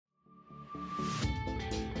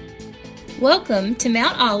Welcome to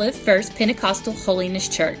Mount Olive First Pentecostal Holiness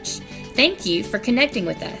Church. Thank you for connecting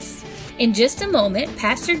with us. In just a moment,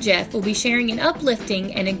 Pastor Jeff will be sharing an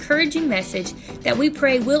uplifting and encouraging message that we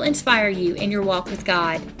pray will inspire you in your walk with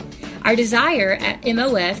God. Our desire at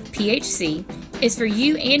MOF PHC is for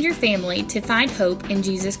you and your family to find hope in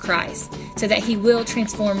Jesus Christ so that He will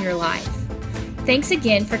transform your life. Thanks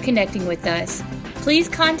again for connecting with us. Please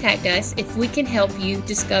contact us if we can help you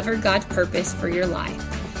discover God's purpose for your life.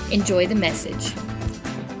 Enjoy the message.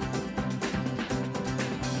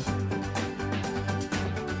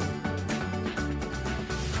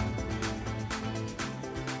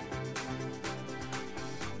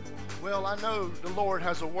 Well, I know the Lord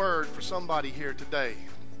has a word for somebody here today.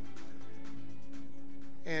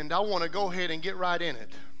 And I want to go ahead and get right in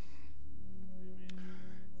it.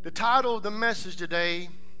 The title of the message today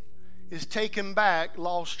is Taking Back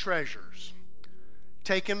Lost Treasures.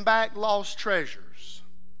 Taking Back Lost Treasures.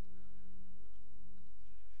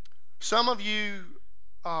 Some of you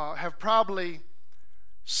have probably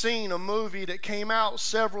seen a movie that came out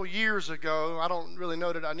several years ago. I don't really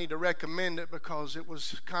know that I need to recommend it because it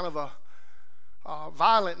was kind of a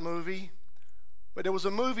violent movie. But it was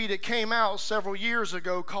a movie that came out several years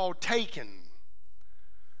ago called Taken.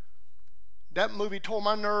 That movie tore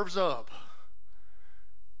my nerves up.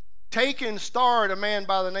 Taken starred a man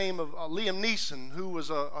by the name of Liam Neeson, who was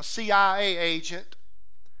a CIA agent.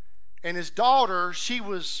 And his daughter, she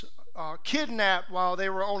was kidnapped while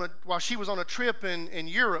she was on a trip in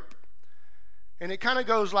Europe. And it kind of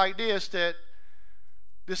goes like this, that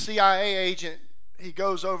the CIA agent, he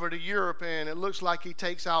goes over to Europe, and it looks like he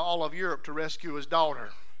takes out all of Europe to rescue his daughter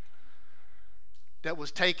that was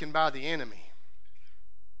taken by the enemy.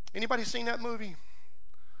 Anybody seen that movie?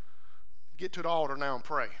 Get to the altar now and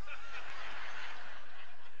pray.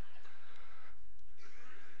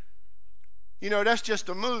 You know, that's just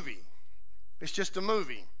a movie. It's just a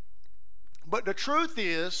movie. But the truth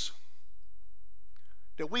is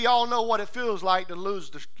that we all know what it feels like to lose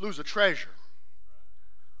a treasure.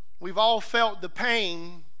 We've all felt the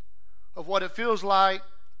pain of what it feels like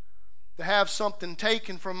to have something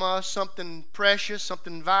taken from us, something precious,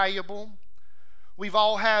 something valuable. We've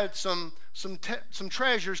all had some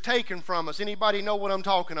treasures taken from us. Anybody know what I'm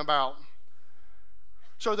talking about?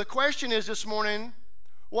 So the question is this morning,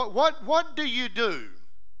 what do you do?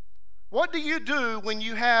 What do you do when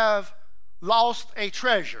you have lost a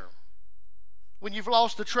treasure? When you've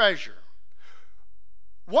lost a treasure?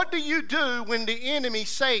 What do you do when the enemy,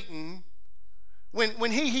 Satan,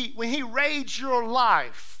 when he raids your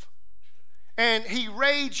life, and he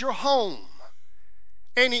raids your home,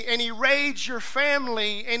 and he raids your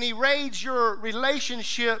family, and he raids your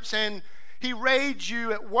relationships, and he raids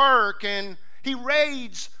you at work, and he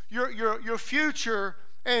raids your future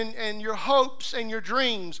and your hopes and your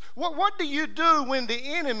dreams? What do you do when the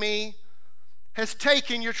enemy has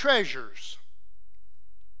taken your treasures?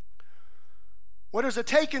 Well, there's a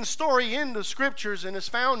taken story in the scriptures, and it's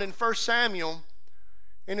found in 1 Samuel,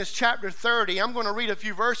 in its chapter 30. I'm going to read a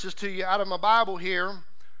few verses to you out of my Bible here.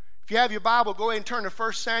 If you have your Bible, go ahead and turn to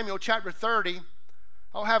 1 Samuel chapter 30.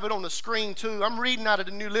 I'll have it on the screen too. I'm reading out of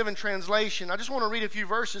the New Living Translation. I just want to read a few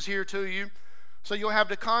verses here to you so you'll have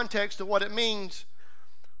the context of what it means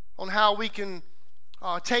on how we can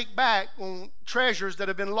take back treasures that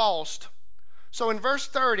have been lost. So in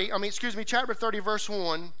chapter 30, verse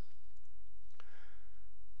 1,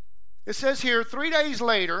 it says here, 3 days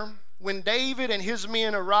later, when David and his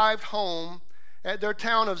men arrived home at their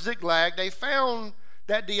town of Ziklag, they found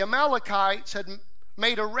that the Amalekites had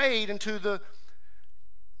made a raid into the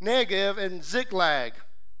Negev and Ziklag.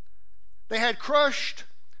 They had crushed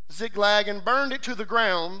Ziklag and burned it to the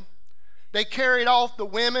ground. They carried off the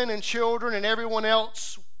women and children and everyone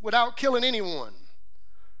else without killing anyone.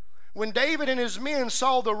 When David and his men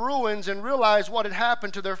saw the ruins and realized what had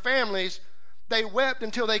happened to their families, they wept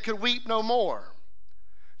until they could weep no more.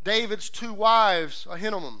 David's 2 wives,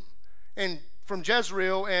 Ahinoam and from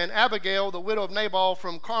Jezreel, and Abigail, the widow of Nabal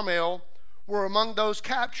from Carmel, were among those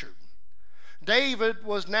captured. David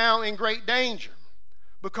was now in great danger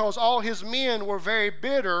because all his men were very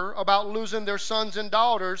bitter about losing their sons and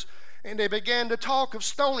daughters, and they began to talk of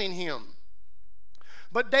stoning him.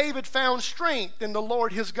 But David found strength in the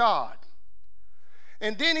Lord his God.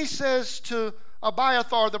 And then he says to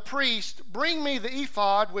Abiathar the priest, "Bring me the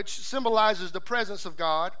ephod," which symbolizes the presence of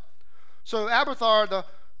God. So Abiathar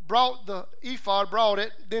brought the ephod, brought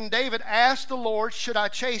it. Then David asked the Lord, "Should I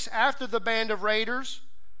chase after the band of raiders?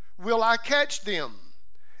 Will I catch them?"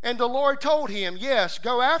 And the Lord told him, "Yes,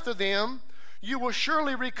 go after them. You will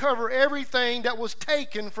surely recover everything that was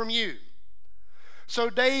taken from you." So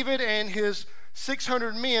David and his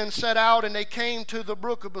 600 men set out, and they came to the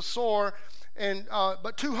brook of Besor,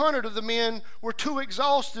 but 200 of the men were too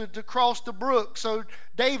exhausted to cross the brook. So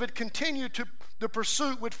David continued the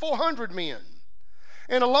pursuit with 400 men.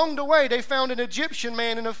 And along the way, they found an Egyptian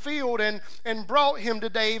man in a field and brought him to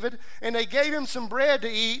David. And they gave him some bread to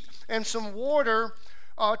eat and some water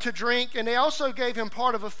to drink. And they also gave him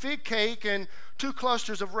part of a fig cake and 2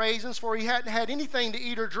 clusters of raisins, for he hadn't had anything to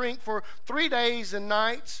eat or drink for 3 days and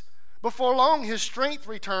nights. Before long, his strength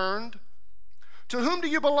returned. To whom do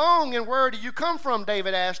you belong and where do you come from?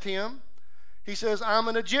 David asked him. He says, I'm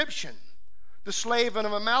an Egyptian, the slave of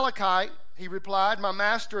an Amalekite. He replied, my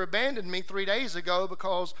master abandoned me 3 days ago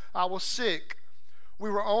because I was sick. We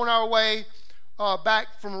were on our way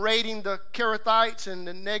back from raiding the Kerethites and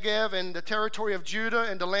the Negev and the territory of Judah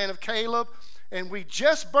and the land of Caleb, and we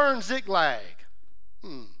just burned Ziklag.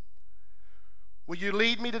 Will you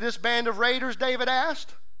lead me to this band of raiders? David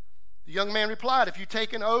asked. The young man replied, if you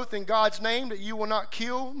take an oath in God's name that you will not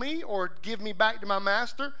kill me or give me back to my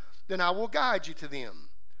master, then I will guide you to them.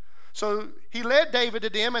 So he led David to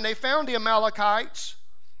them, and they found the Amalekites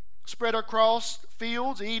spread across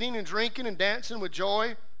fields, eating and drinking and dancing with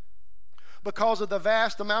joy because of the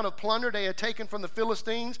vast amount of plunder they had taken from the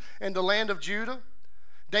Philistines and the land of Judah.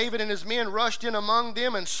 David and his men rushed in among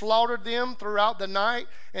them and slaughtered them throughout the night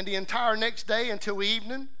and the entire next day until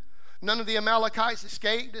evening. None of the Amalekites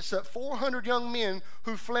escaped except 400 young men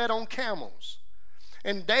who fled on camels.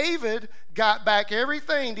 And David got back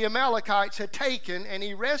everything the Amalekites had taken, and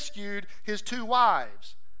he rescued his 2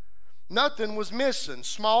 wives. Nothing was missing,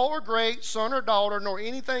 small or great, son or daughter, nor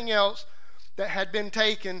anything else that had been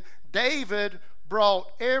taken. David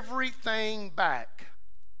brought everything back.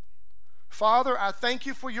 Father, I thank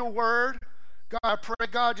you for your word. God, I pray,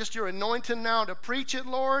 God, just your anointing now to preach it,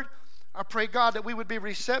 Lord. I pray, God, that we would be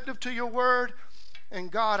receptive to your word.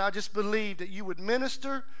 And God, I just believe that you would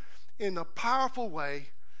minister in a powerful way.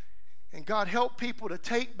 And God, help people to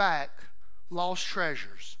take back lost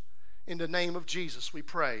treasures. In the name of Jesus, we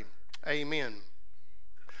pray. Amen.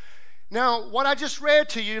 Now, what I just read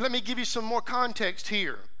to you, let me give you some more context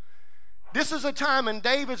here. This is a time in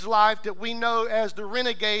David's life that we know as the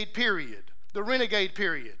renegade period. The renegade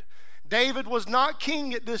period. David was not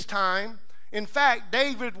king at this time. In fact,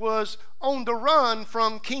 David was on the run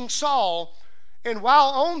from King Saul. And while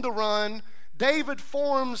on the run, David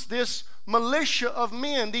forms this militia of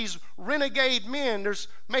men, these renegade men. There's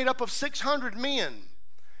made up of 600 men.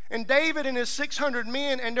 And David and his 600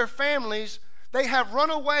 men and their families, they have run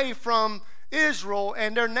away from Israel,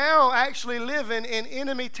 and they're now actually living in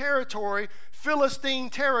enemy territory, Philistine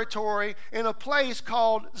territory, in a place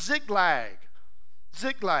called Ziklag.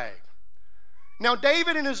 Ziklag. Now,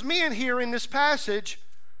 David and his men here in this passage,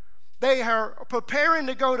 they are preparing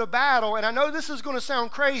to go to battle, and I know this is going to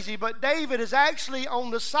sound crazy, but David is actually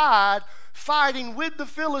on the side fighting with the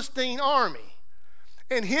Philistine army.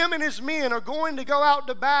 And him and his men are going to go out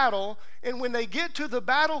to battle, and when they get to the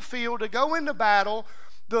battlefield to go into battle,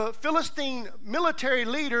 the Philistine military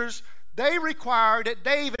leaders, they require that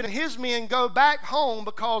David and his men go back home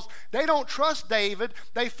because they don't trust David.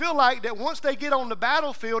 They feel like that once they get on the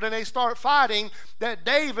battlefield and they start fighting, that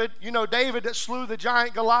David, you know, David that slew the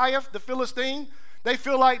giant Goliath, the Philistine, they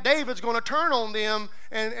feel like David's going to turn on them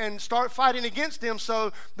and start fighting against them.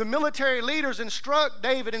 So the military leaders instruct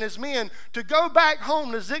David and his men to go back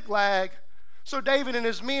home to Ziklag. So David and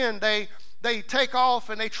his men, they take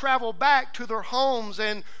off and they travel back to their homes.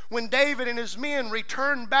 And when David and his men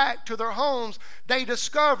return back to their homes, they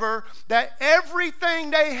discover that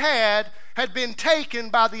everything they had been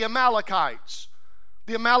taken by the Amalekites.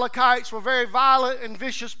 The Amalekites were very violent and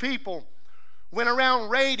vicious people, went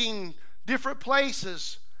around raiding different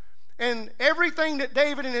places, and everything that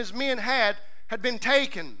David and his men had been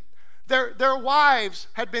taken. Their wives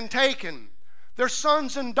had been taken. Their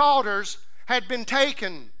sons and daughters had been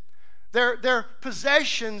taken. Their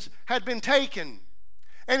possessions had been taken.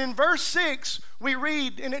 And in verse 6, we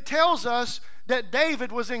read, and it tells us that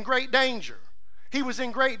David was in great danger. He was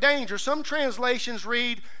in great danger. Some translations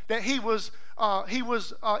read that he was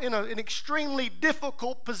in an extremely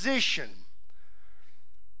difficult position.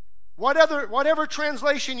 Whatever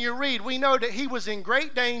translation you read, we know that he was in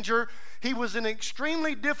great danger. He was in an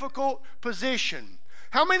extremely difficult position.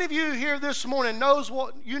 How many of you here this morning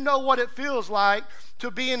know what it feels like to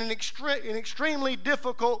be in an extremely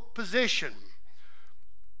difficult position?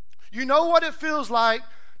 You know what it feels like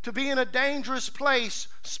to be in a dangerous place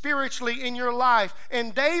spiritually in your life.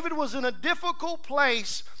 And David was in a difficult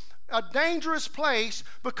place, a dangerous place,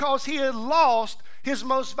 because he had lost his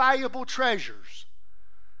most valuable treasures.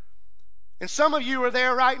 And some of you are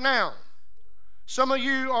there right now. Some of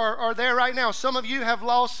you are there right now. Some of you have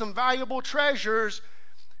lost some valuable treasures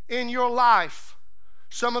in your life.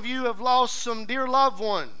 Some of you have lost some dear loved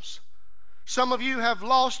ones. Some of you have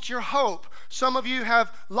lost your hope. Some of you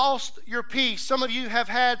have lost your peace. Some of you have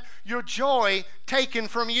had your joy taken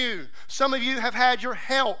from you. Some of you have had your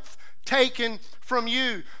health taken from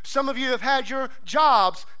you. Some of you have had your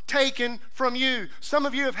jobs taken from you. Some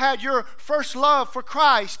of you have had your first love for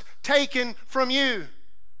Christ taken from you.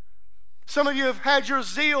 Some of you have had your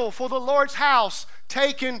zeal for the Lord's house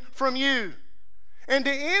taken from you. And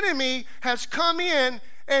the enemy has come in,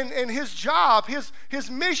 and his job, his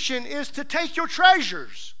mission is to take your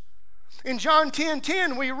treasures. In John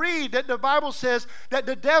 10:10, we read that the Bible says that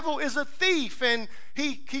the devil is a thief, and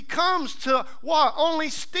he comes to what? Only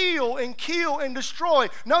steal and kill and destroy.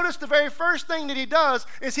 Notice the very first thing that he does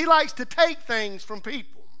is he likes to take things from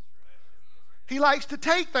people. He likes to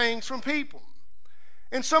take things from people.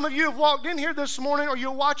 And some of you have walked in here this morning, or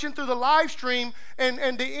you're watching through the live stream,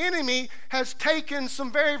 and the enemy has taken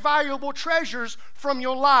some very valuable treasures from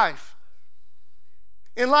your life.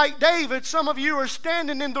 And like David, some of you are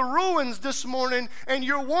standing in the ruins this morning, and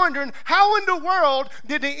you're wondering, how in the world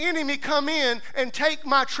did the enemy come in and take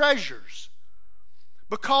my treasures?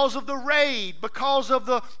 Because of the raid, because of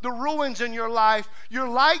the ruins in your life, you're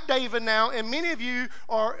like David now, and many of you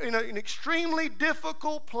are in an extremely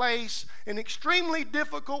difficult place, an extremely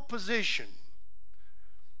difficult position.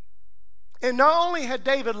 And not only had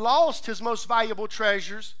David lost his most valuable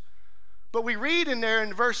treasures, but we read in there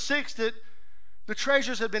in verse 6 that the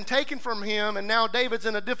treasures had been taken from him, and now David's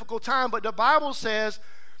in a difficult time. But the Bible says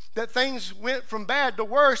that things went from bad to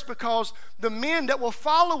worse, because the men that were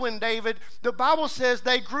following David, the Bible says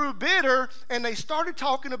they grew bitter and they started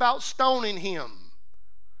talking about stoning him.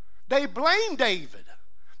 They blamed David.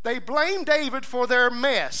 They blamed David for their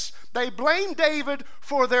mess. They blamed David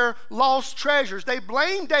for their lost treasures. They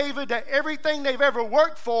blamed David that everything they've ever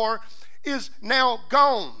worked for is now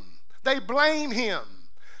gone. They blame him.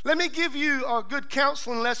 Let me give you a good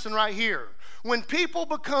counseling lesson right here. When people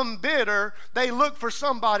become bitter, they look for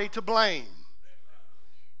somebody to blame.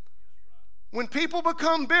 When people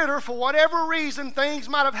become bitter, for whatever reason, things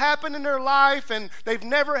might have happened in their life, and they've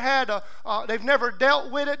never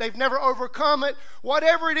dealt with it, they've never overcome it.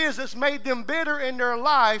 Whatever it is that's made them bitter in their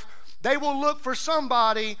life, they will look for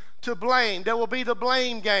somebody to blame. There will be the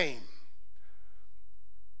blame game.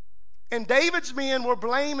 And David's men were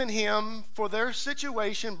blaming him for their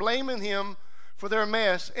situation, blaming him for their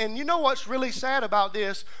mess. And you know what's really sad about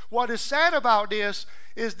this? What is sad about this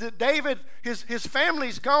is that David, his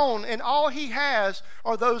family's gone, and all he has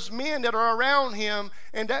are those men that are around him.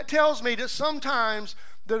 And that tells me that sometimes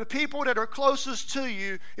the people that are closest to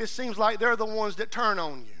you, it seems like they're the ones that turn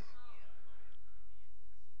on you.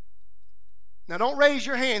 Now, don't raise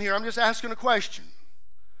your hand here. I'm just asking a question.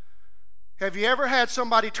 Have you ever had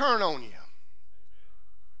somebody turn on you?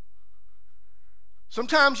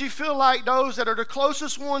 Sometimes you feel like those that are the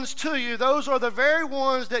closest ones to you, those are the very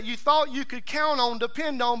ones that you thought you could count on,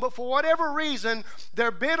 depend on, but for whatever reason, they're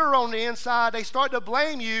bitter on the inside. They start to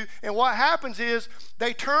blame you, and what happens is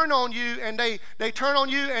they turn on you, and they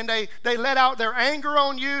let out their anger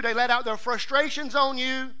on you. They let out their frustrations on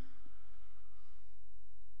you.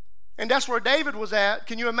 And that's where David was at.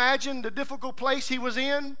 Can you imagine the difficult place he was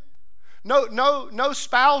in? No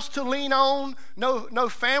spouse to lean on, no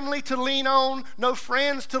family to lean on, no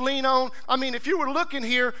friends to lean on. I mean, if you were looking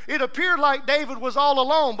here, it appeared like David was all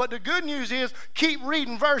alone. But the good news is, keep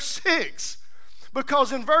reading verse 6.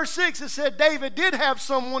 Because in verse 6 it said David did have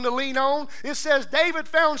someone to lean on. It says David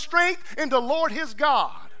found strength in the Lord his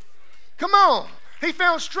God. Come on. He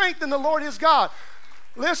found strength in the Lord his God.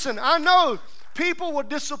 Listen, I know people will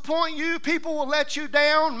disappoint you. People will let you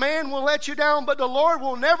down. Man will let you down, but the Lord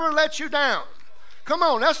will never let you down. Come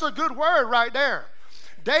on, that's a good word right there.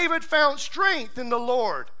 David found strength in the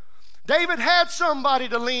Lord. David had somebody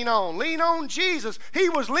to lean on Jesus. He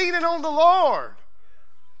was leaning on the Lord.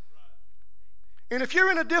 And if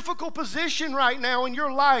you're in a difficult position right now in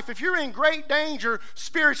your life, if you're in great danger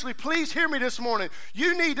spiritually, please hear me this morning.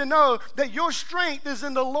 You need to know that your strength is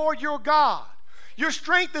in the Lord your God. Your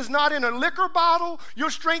strength is not in a liquor bottle.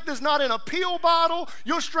 Your strength is not in a pill bottle.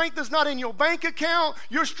 Your strength is not in your bank account.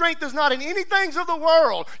 Your strength is not in any things of the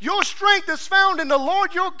world. Your strength is found in the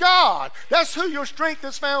Lord your God. That's who your strength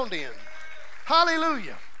is found in.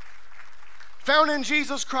 Hallelujah. Found in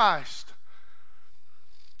Jesus Christ.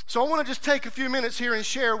 So I want to just take a few minutes here and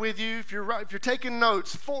share with you, if you're taking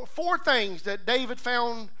notes, four things that David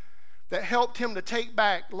found that helped him to take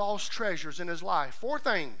back lost treasures in his life. 4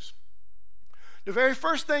 things. The very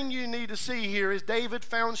first thing you need to see here is David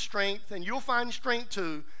found strength, and you'll find strength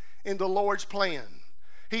too, in the Lord's plan.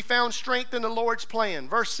 He found strength in the Lord's plan.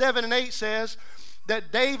 Verse 7 and 8 says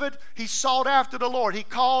that David, he sought after the Lord. He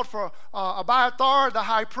called for Abiathar, the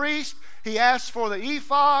high priest. He asked for the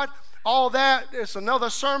ephod. All that is another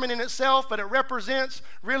sermon in itself, but it represents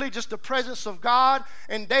really just the presence of God.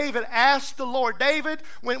 And David asked the Lord. David,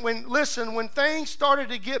 when things started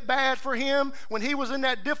to get bad for him, when he was in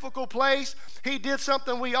that difficult place, he did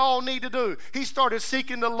something we all need to do. He started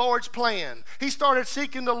seeking the Lord's plan. He started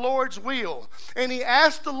seeking the Lord's will. And he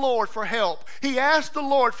asked the Lord for help. He asked the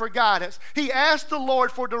Lord for guidance. He asked the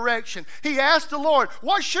Lord for direction. He asked the Lord,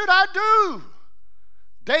 what should I do?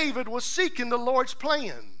 David was seeking the Lord's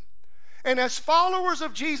plan. And as followers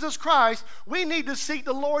of Jesus Christ, we need to seek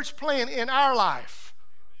the Lord's plan in our life.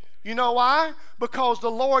 You know why? Because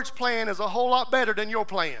the Lord's plan is a whole lot better than your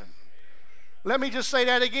plan. Let me just say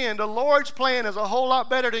that again. The Lord's plan is a whole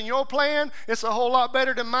lot better than your plan. It's a whole lot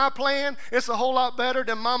better than my plan. It's a whole lot better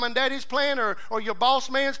than mom and daddy's plan or your boss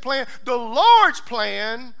man's plan. The Lord's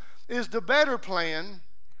plan is the better plan.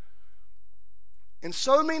 And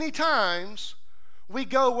so many times we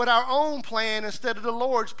go with our own plan instead of the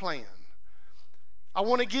Lord's plan. I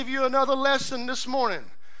want to give you another lesson this morning.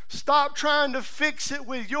 Stop trying to fix it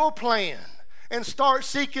with your plan and start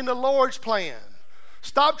seeking the Lord's plan.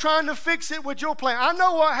 Stop trying to fix it with your plan. I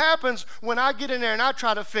know what happens when I get in there and I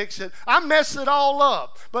try to fix it. I mess it all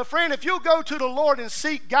up. But friend, if you'll go to the Lord and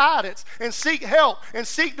seek guidance and seek help and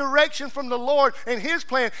seek direction from the Lord and His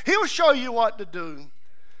plan, He'll show you what to do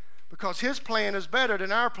because His plan is better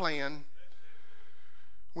than our plan.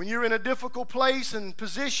 When you're in a difficult place and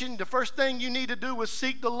position, the first thing you need to do is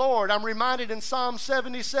seek the Lord. I'm reminded in Psalm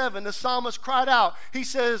 77, the psalmist cried out. He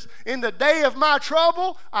says, in the day of my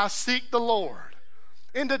trouble, I seek the Lord.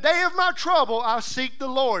 In the day of my trouble, I seek the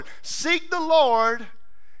Lord. Seek the Lord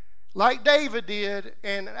like David did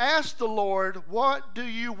and ask the Lord, what do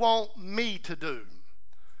you want me to do?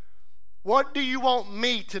 What do you want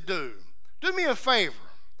me to do? Do me a favor.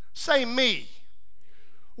 Say me.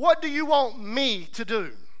 What do you want me to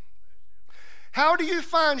do? How do you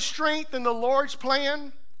find strength in the Lord's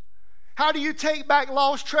plan? How do you take back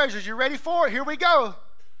lost treasures? You ready for it? Here we go.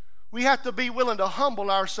 We have to be willing to humble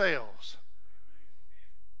ourselves.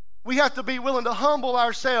 We have to be willing to humble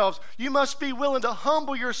ourselves. You must be willing to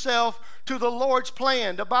humble yourself to the Lord's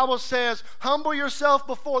plan. The Bible says, humble yourself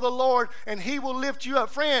before the Lord and He will lift you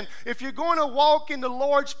up. Friend, if you're going to walk in the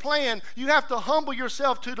Lord's plan, you have to humble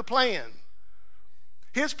yourself to the plan.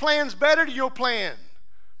 His plan's better than your plan.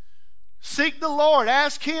 Seek the Lord.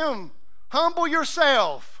 Ask Him. Humble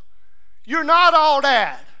yourself. You're not all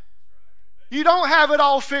that. You don't have it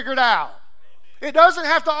all figured out. It doesn't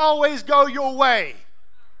have to always go your way.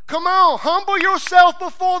 Come on, humble yourself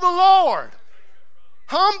before the Lord.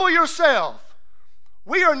 Humble yourself.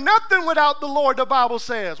 We are nothing without the Lord, the Bible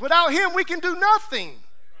says. Without Him, we can do nothing.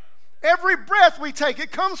 Every breath we take,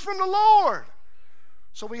 it comes from the Lord.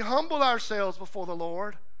 So we humble ourselves before the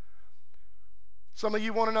Lord. Some of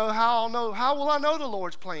you want to know how will I know the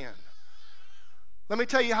Lord's plan? Let me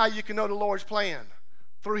tell you how you can know the Lord's plan.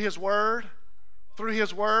 Through His Word. Through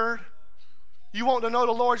His Word. You want to know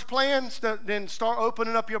the Lord's plan? Then start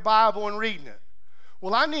opening up your Bible and reading it.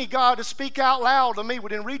 Well, I need God to speak out loud to me. Well,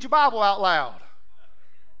 then read your Bible out loud.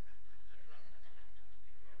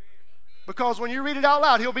 Because when you read it out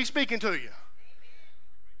loud, He'll be speaking to you.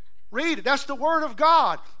 Read it. That's the Word of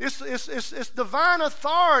God. It's divine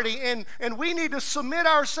authority, and we need to submit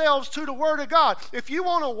ourselves to the Word of God. If you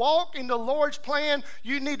want to walk in the Lord's plan,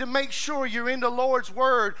 you need to make sure you're in the Lord's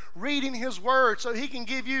Word, reading His Word, so He can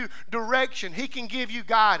give you direction. He can give you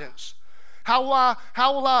guidance. How will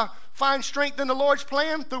I find strength in the Lord's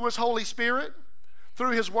plan? Through His Holy Spirit,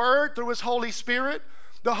 through His Word, through His Holy Spirit.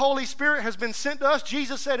 The Holy Spirit has been sent to us.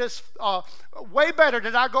 Jesus said it's way better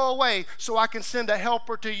that I go away so I can send a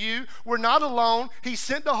helper to you. We're not alone. He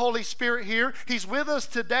sent the Holy Spirit here. He's with us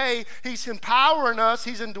today. He's empowering us.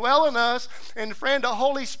 He's indwelling us. And friend, the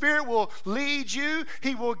Holy Spirit will lead you.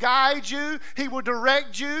 He will guide you. He will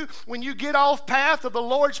direct you. When you get off path of the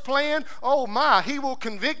Lord's plan, oh my, He will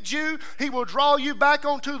convict you. He will draw you back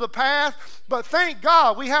onto the path. But thank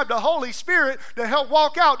God we have the Holy Spirit to help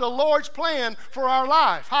walk out the Lord's plan for our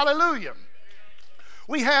lives. Hallelujah.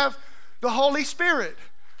 We have the Holy Spirit.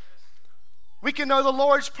 We can know the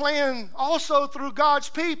Lord's plan also through God's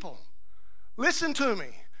people. Listen to me.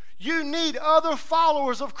 You need other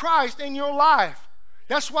followers of Christ in your life.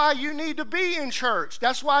 That's why you need to be in church.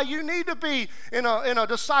 That's why you need to be in a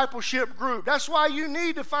discipleship group. That's why you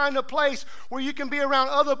need to find a place where you can be around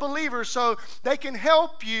other believers so they can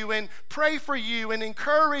help you and pray for you and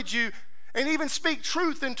encourage you. and even speak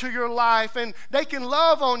truth into your life, and they can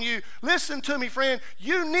love on you. Listen to me, friend.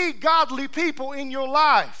 You need godly people in your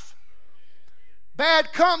life.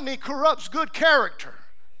 Bad company corrupts good character.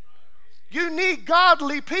 You need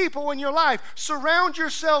godly people in your life. Surround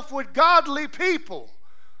yourself with godly people.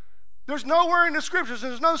 There's nowhere in the scriptures,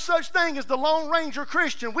 there's no such thing as the Lone Ranger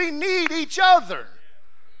Christian. We need each other.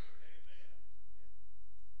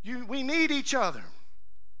 We need each other.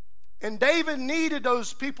 And David needed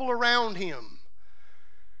those people around him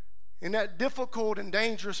in that difficult and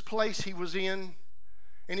dangerous place he was in.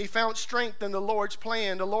 And he found strength in the Lord's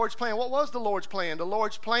plan. The Lord's plan, what was the Lord's plan? The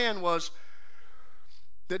Lord's plan was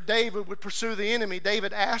that David would pursue the enemy.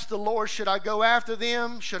 David asked the Lord, should I go after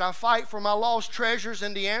them? Should I fight for my lost treasures?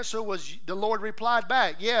 And the answer was, the Lord replied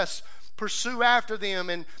back, yes, pursue after them.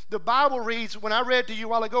 And the Bible reads, when I read to you a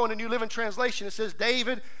while ago in the New Living Translation, it says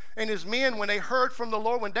David and his men, when they heard from the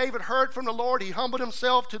Lord, when David heard from the Lord, he humbled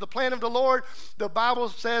himself to the plan of the Lord. The Bible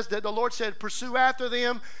says that the Lord said, pursue after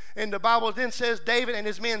them. And the Bible then says David and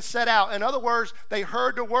his men set out. In other words, they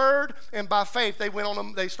heard the word, and by faith they went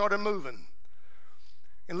on. They started moving.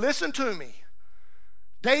 And listen to me.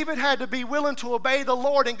 David had to be willing to obey the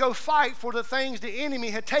Lord and go fight for the things the enemy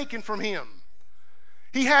had taken from him.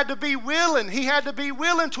 He had to be willing. He had to be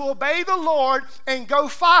willing to obey the Lord and go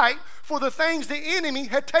fight for the things the enemy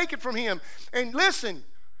had taken from him. And listen,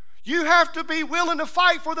 you have to be willing to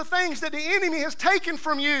fight for the things that the enemy has taken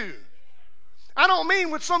from you. I don't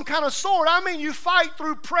mean with some kind of sword. I mean you fight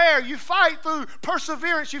through prayer. You fight through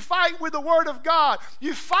perseverance. You fight with the Word of God.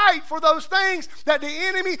 You fight for those things that the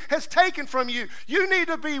enemy has taken from you. You need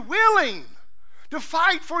to be willing to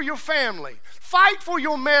fight for your family, fight for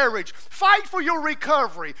your marriage, fight for your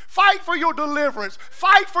recovery, fight for your deliverance,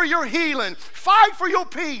 fight for your healing, fight for your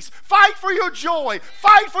peace, fight for your joy,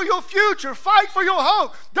 fight for your future, fight for your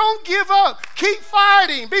hope. Don't give up. Keep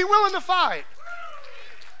fighting. Be willing to fight.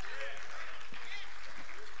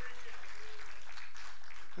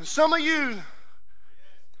 And some of you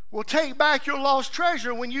will take back your lost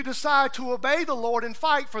treasure when you decide to obey the Lord and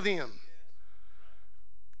fight for them.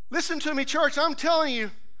 Listen to me, church. I'm telling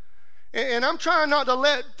you, and I'm trying not to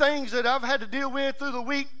let things that I've had to deal with through the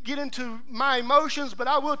week get into my emotions, but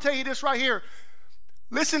I will tell you this right here.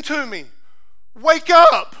 Listen to me. Wake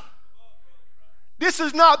up. This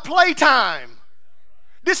is not playtime.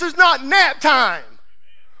 This is not nap time.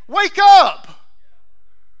 Wake up.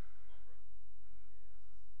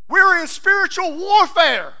 We're in spiritual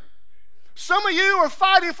warfare. Some of you are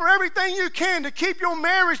fighting for everything you can to keep your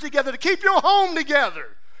marriage together, to keep your home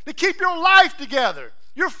together, to keep your life together.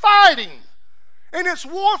 You're fighting. And it's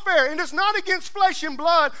warfare. And it's not against flesh and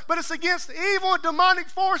blood, but it's against evil and demonic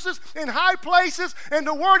forces in high places. And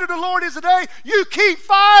the word of the Lord is today, you keep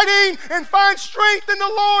fighting and find strength in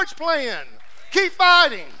the Lord's plan. Keep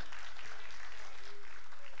fighting.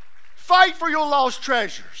 Fight for your lost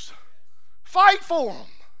treasures. Fight for them.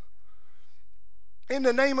 In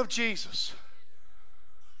the name of Jesus.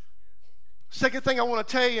 Second thing I want to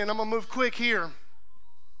tell you, and I'm going to move quick here,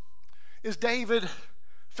 is David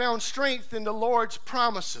found strength in the Lord's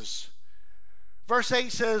promises. Verse 8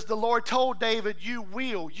 says, the Lord told David, you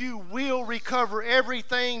will recover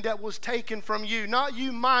everything that was taken from you. Not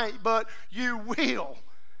you might, but you will.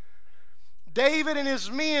 David and his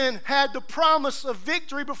men had the promise of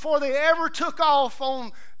victory before they ever took off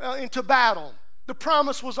into battle. The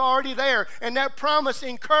promise was already there, and that promise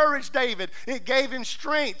encouraged David. It gave him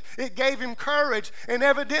strength. It gave him courage, and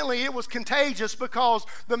evidently it was contagious because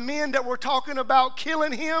the men that were talking about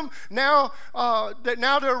killing him, now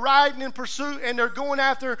they're riding in pursuit and they're going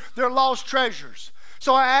after their lost treasures.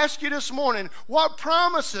 So I ask you this morning, what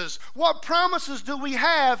promises do we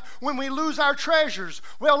have when we lose our treasures?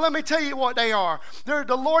 Well, let me tell you what they are.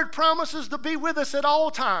 The Lord promises to be with us at all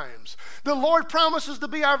times. The Lord promises to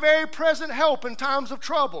be our very present help in times of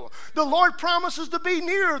trouble. The Lord promises to be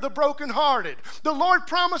near the brokenhearted. The Lord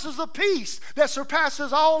promises a peace that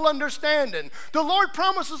surpasses all understanding. The Lord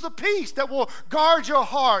promises a peace that will guard your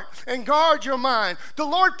heart and guard your mind. The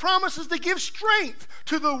Lord promises to give strength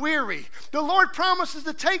to the weary. The Lord promises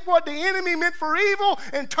to take what the enemy meant for evil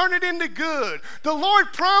and turn it into good. The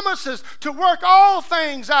Lord promises to work all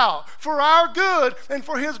things out for our good and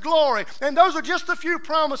for His glory. And those are just a few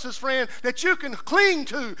promises, friend, that you can cling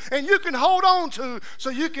to and you can hold on to so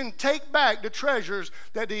you can take back the treasures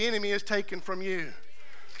that the enemy has taken from you.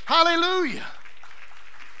 Hallelujah.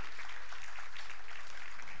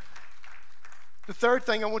 The third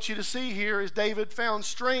thing I want you to see here is David found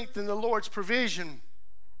strength in the Lord's provision.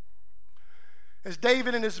 As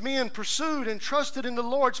David and his men pursued and trusted in the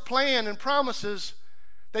Lord's plan and promises,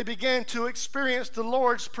 they began to experience the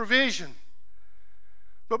Lord's provision.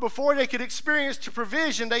 But before they could experience the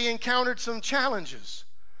provision, they encountered some challenges.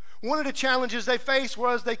 One of the challenges they faced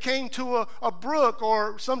was they came to a brook,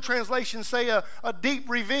 or some translations say a deep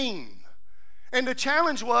ravine. And the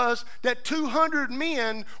challenge was that 200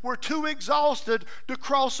 men were too exhausted to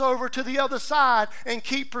cross over to the other side and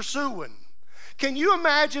keep pursuing. Can you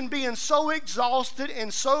imagine being so exhausted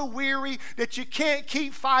and so weary that you can't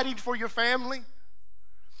keep fighting for your family?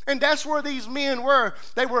 And that's where these men were.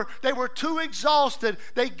 They were too exhausted.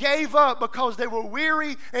 They gave up because they were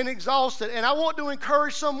weary and exhausted. And I want to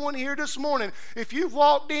encourage someone here this morning. If you've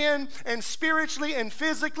walked in and spiritually and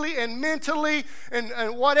physically and mentally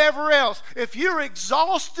and whatever else, if you're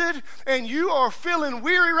exhausted and you are feeling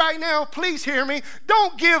weary right now, please hear me.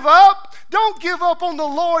 Don't give up. Don't give up on the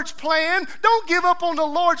Lord's plan. Don't give up on the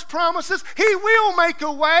Lord's promises. He will make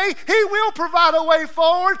a way. He will provide a way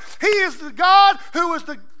forward. He is the God who is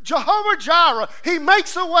the Jehovah Jireh. He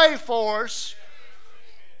makes a way for us.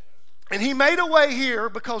 And he made a way here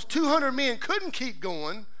because 200 men couldn't keep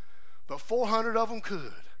going, but 400 of them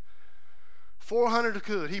could. 400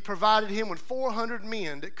 could. He provided him with 400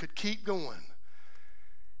 men that could keep going.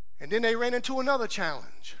 And then they ran into another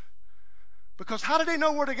challenge. Because how did they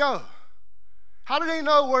know where to go? How did they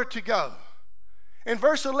know where to go? And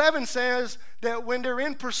verse 11 says that when they're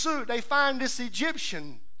in pursuit, they find this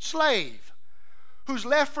Egyptian slave who's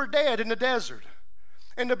left for dead in the desert.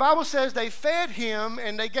 And the Bible says they fed him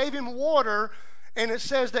and they gave him water, and it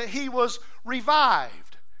says that he was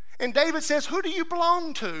revived. And David says, who do you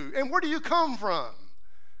belong to and where do you come from?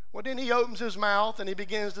 Well, then he opens his mouth and he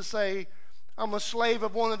begins to say, I'm a slave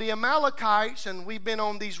of one of the Amalekites, and we've been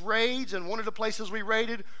on these raids, and one of the places we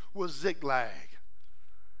raided was Ziklag.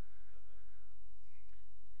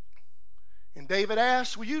 And David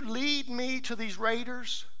asks, will you lead me to these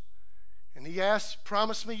raiders? And he asks,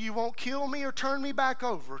 promise me you won't kill me or turn me back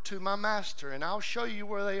over to my master, and I'll show you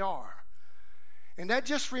where they are. And that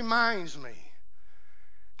just reminds me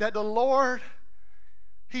that the Lord,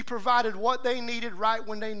 he provided what they needed right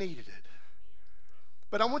when they needed it.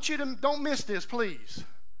 But I want you to, don't miss this, please.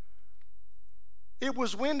 It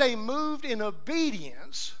was when they moved in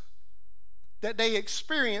obedience that they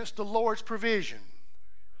experienced the Lord's provision.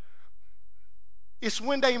 It's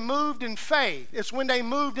when they moved in faith. It's when they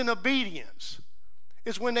moved in obedience.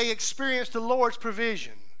 It's when they experienced the Lord's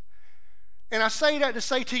provision. And I say that to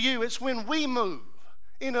say to you, it's when we move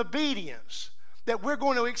in obedience that we're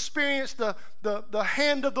going to experience the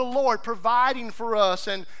hand of the Lord providing for us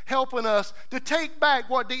and helping us to take back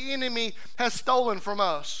what the enemy has stolen from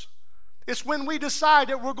us. It's when we decide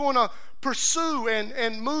that we're going to pursue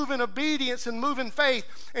and move in obedience and move in faith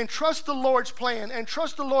and trust the Lord's plan and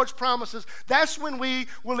trust the Lord's promises. That's when we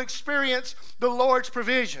will experience the Lord's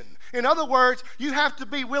provision. In other words, you have to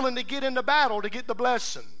be willing to get into battle to get the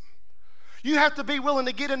blessing. You have to be willing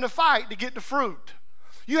to get in the fight to get the fruit.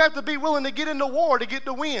 You have to be willing to get into war to get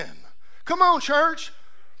the win. Come on, church.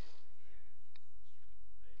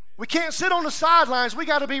 We can't sit on the sidelines. We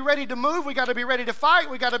got to be ready to move. We got to be ready to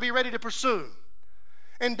fight. We got to be ready to pursue.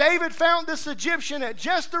 And David found this Egyptian at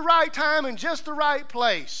just the right time and just the right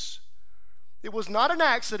place. It was not an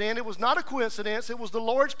accident. It was not a coincidence. It was the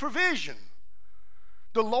Lord's provision.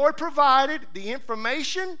 The Lord provided the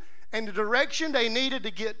information and the direction they needed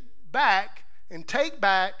to get back and take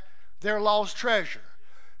back their lost treasure.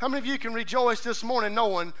 How many of you can rejoice this morning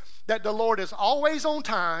knowing that the Lord is always on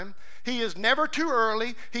time? He is never too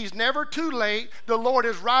early. He's never too late. The Lord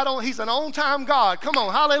is right on. He's an on-time God. Come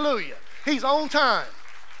on, hallelujah. He's on time.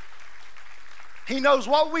 He knows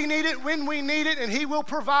what we need it, when we need it, and he will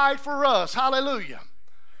provide for us. Hallelujah.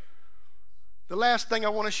 The last thing I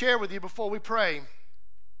want to share with you before we pray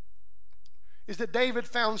is that David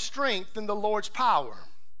found strength in the Lord's power.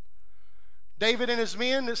 David and his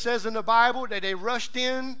men, it says in the Bible that they rushed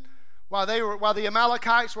in while the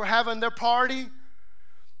Amalekites were having their party.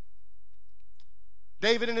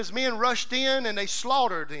 David and his men rushed in and they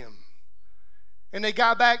slaughtered them. And they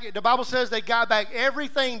got back, the Bible says they got back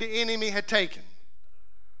everything the enemy had taken.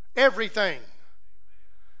 Everything.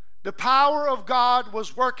 The power of God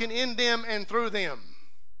was working in them and through them.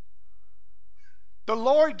 The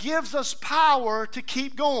Lord gives us power to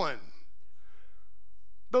keep going.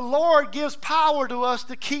 The Lord gives power to us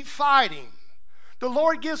to keep fighting. The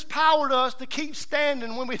Lord gives power to us to keep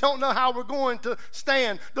standing when we don't know how we're going to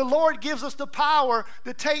stand. The Lord gives us the power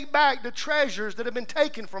to take back the treasures that have been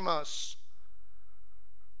taken from us.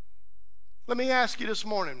 Let me ask you this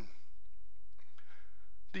morning,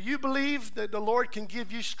 do you believe that the Lord can give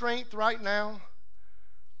you strength right now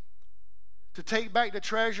to take back the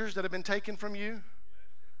treasures that have been taken from you?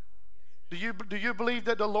 Do you believe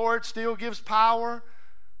that the Lord still gives power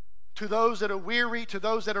to those that are weary, to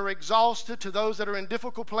those that are exhausted, to those that are in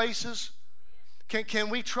difficult places? Can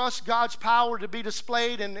we trust God's power to be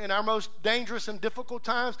displayed in our most dangerous and difficult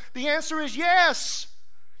times? The answer is yes.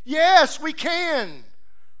 Yes, we can.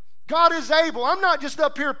 God is able. I'm not just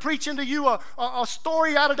up here preaching to you a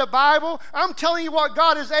story out of the Bible. I'm telling you what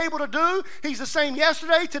God is able to do. He's the same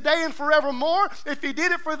yesterday, today, and forevermore. If He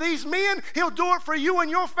did it for these men, He'll do it for you and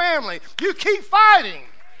your family. You keep fighting.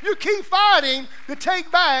 You keep fighting to take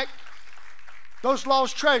back those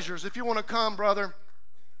lost treasures. If you want to come, brother.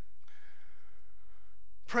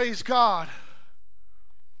 Praise God.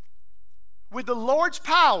 With the Lord's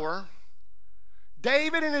power,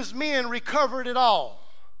 David and his men recovered it all.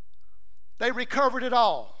 They recovered it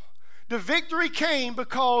all. The victory came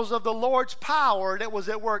because of the Lord's power that was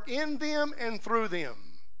at work in them and through them.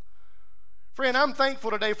 Friend, I'm thankful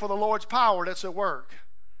today for the Lord's power that's at work.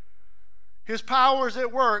 His power is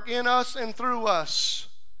at work in us and through us.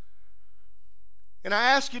 And I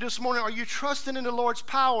ask you this morning, are you trusting in the Lord's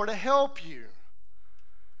power to help you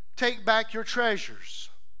take back your treasures?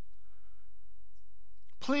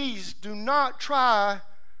 Please do not try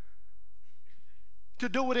to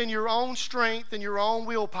do it in your own strength and your own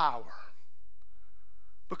willpower,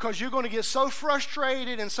 because you're going to get so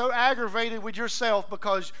frustrated and so aggravated with yourself,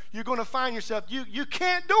 because you're going to find yourself, you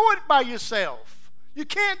can't do it by yourself. You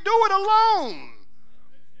can't do it alone.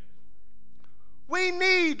 We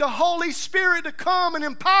need the Holy Spirit to come and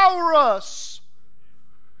empower us.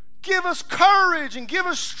 Give us courage and give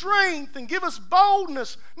us strength and give us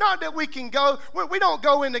boldness. Not that we can go, we don't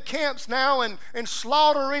go into camps now and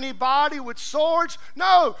slaughter anybody with swords.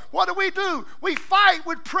 No, what do? We fight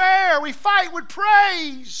with prayer. We fight with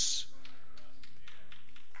praise.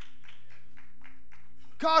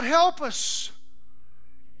 God help us.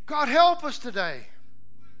 God help us today.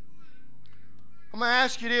 I'm going to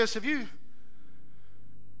ask you this. Have you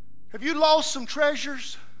lost some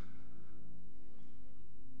treasures?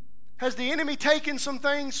 Has the enemy taken some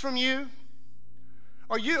things from you?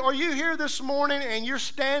 Are you here this morning and you're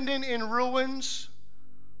standing in ruins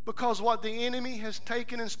because what the enemy has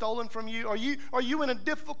taken and stolen from you? Are you in a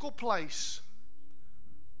difficult place?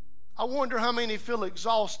 I wonder how many feel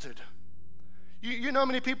exhausted. You know how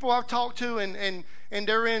many people I've talked to and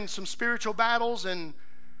they're in some spiritual battles and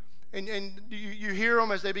you hear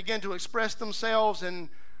them as they begin to express themselves, and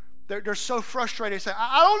they're so frustrated. They say,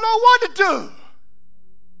 I don't know what to do.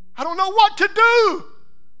 I don't know what to do.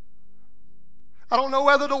 I don't know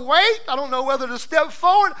whether to wait. I don't know whether to step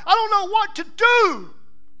forward. I don't know what to do.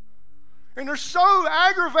 And they're so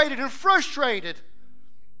aggravated and frustrated.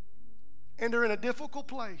 And they're in a difficult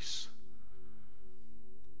place.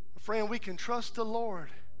 Friend, we can trust the Lord,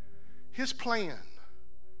 His plan,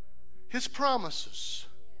 His promises,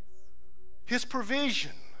 His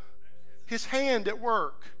provision, His hand at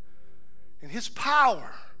work, and His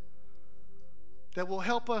power that will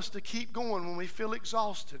help us to keep going when we feel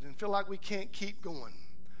exhausted and feel like we can't keep going.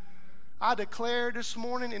 I declare this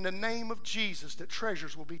morning in the name of Jesus that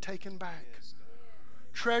treasures will be taken back.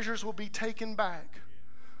 Treasures will be taken back.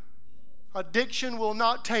 Addiction will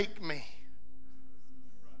not take me.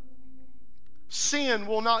 Sin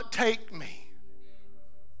will not take me.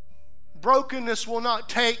 Brokenness will not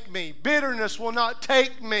take me. Bitterness will not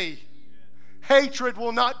take me. Hatred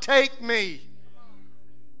will not take me.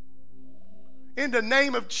 In the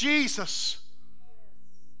name of Jesus,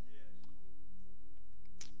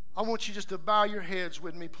 I want you just to bow your heads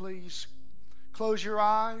with me, please. Close your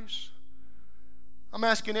eyes. I'm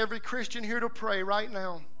asking every Christian here to pray right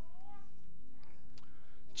now.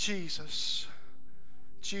 Jesus,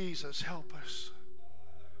 Jesus, help us.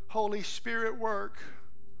 Holy Spirit, work.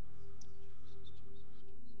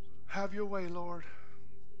 Have your way, Lord.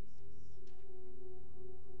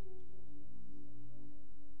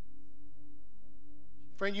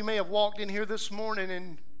 Friend, you may have walked in here this morning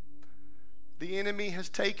and the enemy has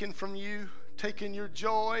taken from you, taken your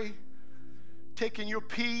joy, taken your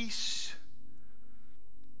peace.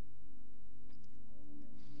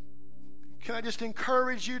 Can I just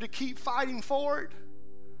encourage you to keep fighting for it?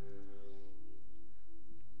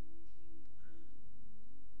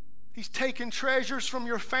 He's taken treasures from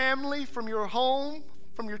your family, from your home,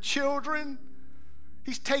 from your children.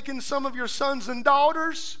 He's taken some of your sons and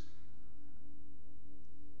daughters.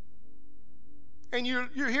 And you're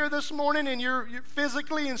here this morning and you're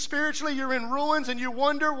physically and spiritually you're in ruins and you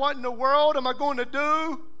wonder, what in the world am I going to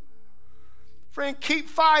do? Friend, keep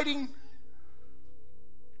fighting.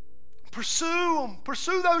 Pursue them.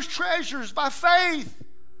 Pursue those treasures by faith.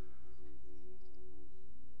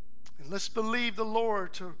 And let's believe the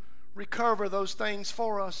Lord to recover those things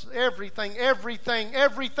for us. Everything,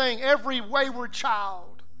 every wayward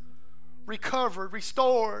child. recovered,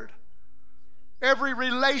 restored. Every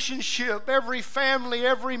relationship, every family,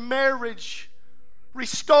 every marriage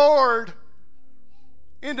restored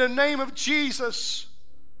in the name of Jesus.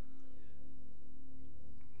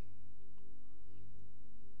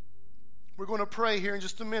 We're going to pray here in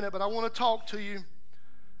just a minute, but I want to talk to you.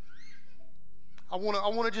 I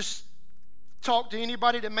want to just talk to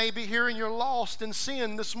anybody that may be here and you're lost in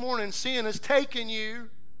sin this morning. Sin has taken you,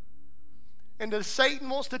 and that Satan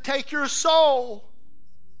wants to take your soul,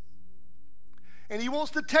 and he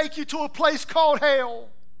wants to take you to a place called hell.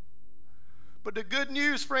 But the good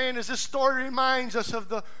news, friend, is this story reminds us of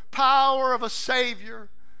the power of a Savior.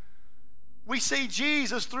 We see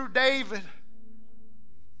Jesus through David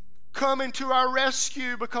coming to our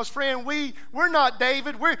rescue because, friend, we're not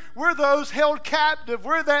David. We're those held captive.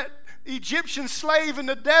 We're that Egyptian slave in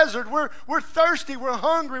the desert. We're thirsty. We're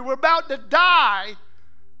hungry. We're about to die.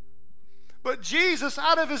 But Jesus,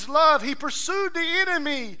 out of his love, he pursued the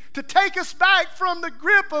enemy to take us back from the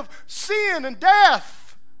grip of sin and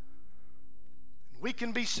death. We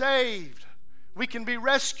can be saved. We can be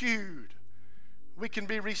rescued. We can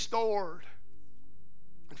be restored.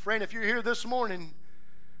 And friend, if you're here this morning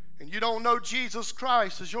and you don't know Jesus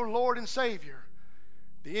Christ as your Lord and Savior,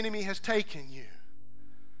 the enemy has taken you.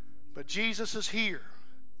 But Jesus is here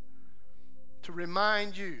to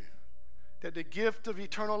remind you that the gift of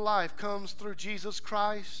eternal life comes through Jesus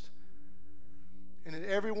Christ, and that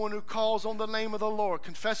everyone who calls on the name of the Lord,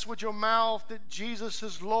 confess with your mouth that Jesus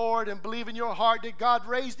is Lord, and believe in your heart that God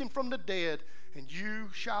raised him from the dead, and you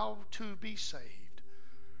shall too be saved.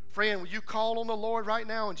 Friend, will you call on the Lord right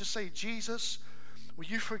now and just say, Jesus, will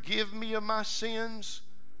you forgive me of my sins?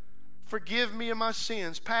 Forgive me of my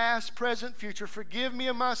sins, past, present, future. Forgive me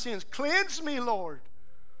of my sins. Cleanse me, Lord.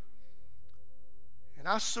 And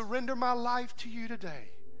I surrender my life to you today.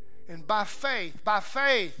 And by faith,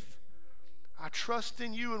 I trust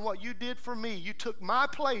in you and what you did for me. You took my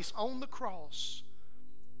place on the cross.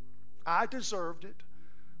 I deserved it.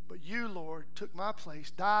 But you, Lord, took my place,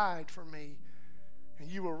 died for me. And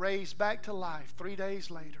you were raised back to life 3 days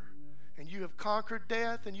later. And you have conquered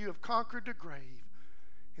death and you have conquered the grave.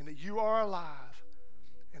 And that you are alive.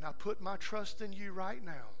 And I put my trust in you right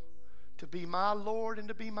now to be my Lord and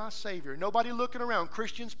to be my Savior. Nobody looking around.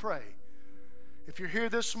 Christians, pray. If you're here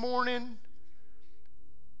this morning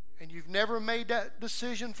and you've never made that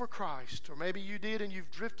decision for Christ, or maybe you did and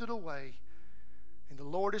you've drifted away, and the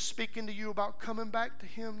Lord is speaking to you about coming back to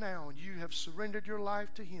him now, and you have surrendered your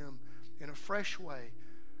life to him in a fresh way,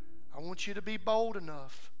 I want you to be bold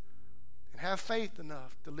enough and have faith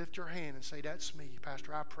enough to lift your hand and say, that's me,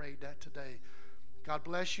 Pastor, I prayed that today. God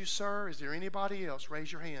bless you, sir. Is there anybody else?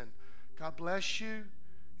 Raise your hand. God bless you.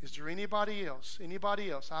 Is there anybody else?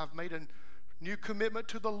 Anybody else? I've made a new commitment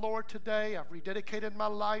to the Lord today. I've rededicated my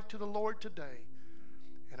life to the Lord today.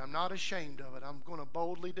 And I'm not ashamed of it. I'm going to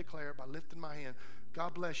boldly declare it by lifting my hand.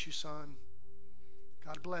 God bless you, son.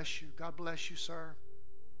 God bless you. God bless you, sir.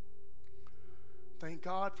 Thank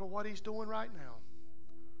God for what he's doing right now.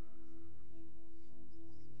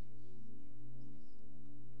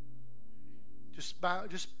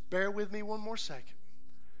 Just bear with me one more second.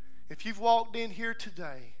 If you've walked in here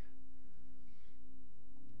today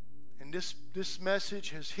and this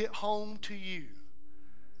message has hit home to you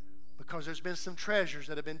because there's been some treasures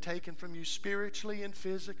that have been taken from you spiritually and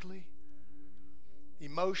physically,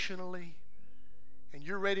 emotionally, and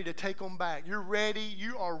you're ready to take them back. You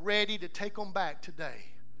are ready to take them back today.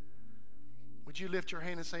 Would you lift your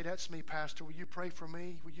hand and say, that's me, Pastor. Will you pray for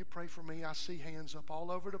me? Will you pray for me? I see hands up all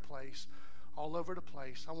over the place. All over the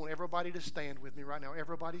place. I want everybody to stand with me right now.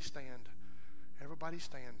 Everybody stand. Everybody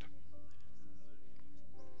stand.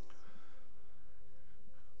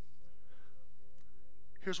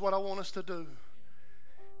 Here's what I want us to do.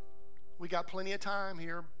 We got plenty of time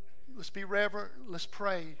here. Let's be reverent. Let's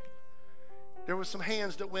pray. There were some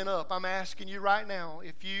hands that went up. I'm asking you right now,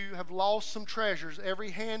 if you have lost some treasures,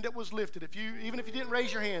 every hand that was lifted, even if you didn't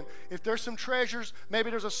raise your hand, if there's some treasures,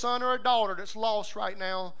 maybe there's a son or a daughter that's lost right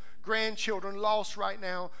now, grandchildren lost right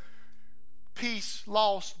now, peace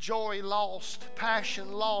lost, joy lost,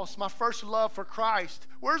 passion lost, my first love for Christ,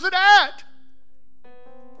 where's it at?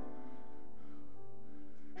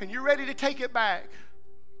 And you're ready to take it back.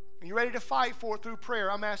 And you're ready to fight for it through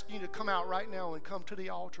prayer. I'm asking you to come out right now and come to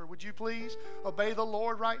the altar. Would you please obey the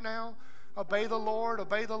Lord right now? Obey the Lord.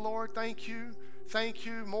 Obey the Lord. Thank you. Thank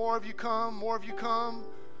you. More of you come. More of you come.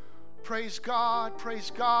 Praise God.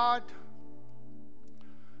 Praise God.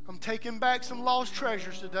 I'm taking back some lost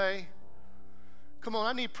treasures today. Come on,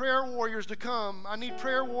 I need prayer warriors to come. I need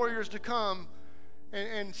prayer warriors to come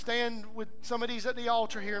and stand with some of these at the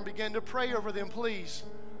altar here and begin to pray over them, please.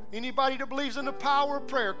 Anybody that believes in the power of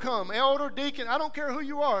prayer, come. Elder, deacon, I don't care who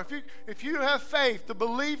you are. If you have faith to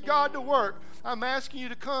believe God to work, I'm asking you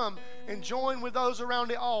to come and join with those around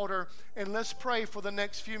the altar, and let's pray for the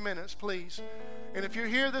next few minutes, please. And if you're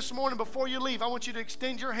here this morning, before you leave, I want you to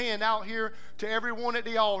extend your hand out here to everyone at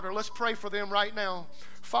the altar. Let's pray for them right now.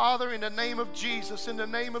 Father, in the name of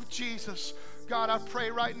Jesus, God, I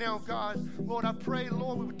pray right now, God, Lord, I pray,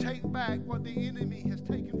 Lord, we would take back what the enemy has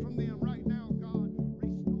taken from them right